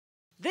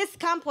This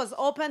camp was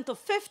open to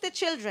 50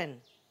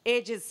 children,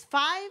 ages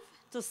 5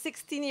 to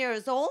 16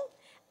 years old,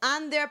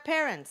 and their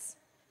parents.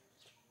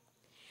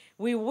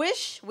 We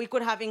wish we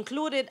could have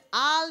included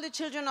all the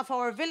children of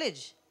our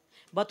village,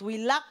 but we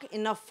lack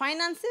enough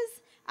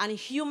finances and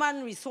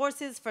human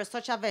resources for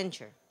such a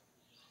venture.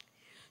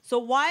 So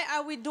why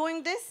are we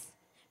doing this?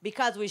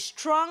 Because we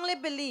strongly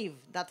believe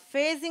that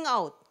phasing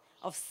out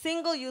of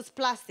single-use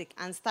plastic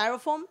and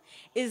styrofoam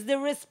is the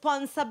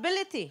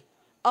responsibility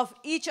of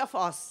each of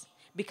us,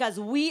 because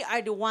we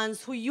are the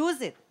ones who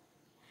use it.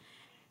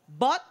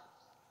 But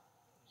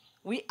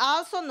we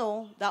also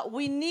know that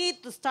we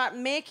need to start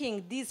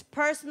making these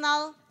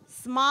personal,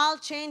 small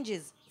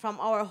changes from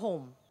our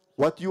home.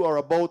 What you are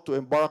about to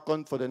embark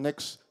on for the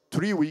next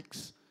 3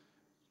 weeks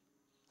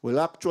will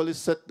actually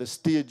set the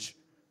stage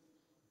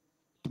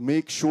to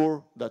make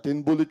sure that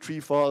in Bullet Tree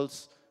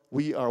Falls,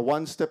 we are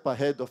one step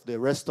ahead of the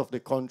rest of the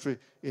country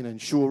in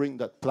ensuring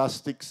that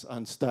plastics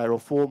and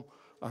styrofoam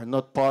are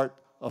not part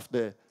of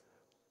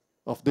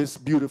this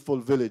beautiful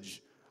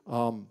village.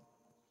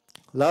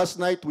 Last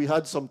night we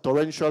had some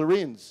torrential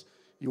rains.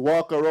 You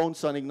walk around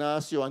San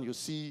Ignacio and you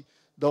see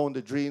down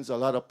the drains a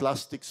lot of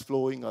plastics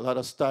flowing, a lot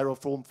of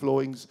styrofoam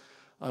flowings.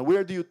 And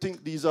where do you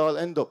think these all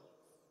end up?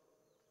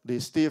 They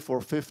stay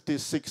for 50,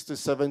 60,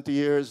 70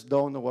 years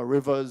down our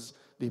rivers.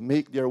 They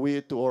make their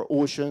way to our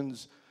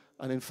oceans.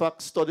 And in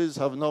fact, studies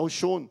have now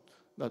shown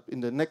that in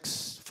the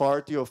next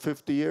 40 or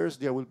 50 years,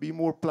 there will be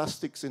more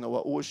plastics in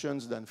our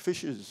oceans than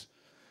fishes.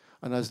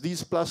 And as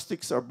these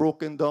plastics are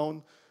broken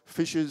down,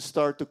 fishes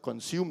start to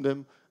consume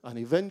them, and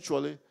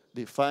eventually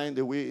they find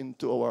a way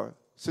into our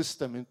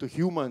system, into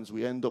humans.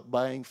 We end up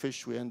buying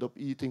fish, we end up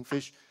eating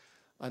fish,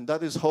 and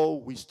that is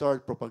how we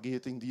start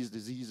propagating these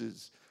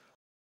diseases.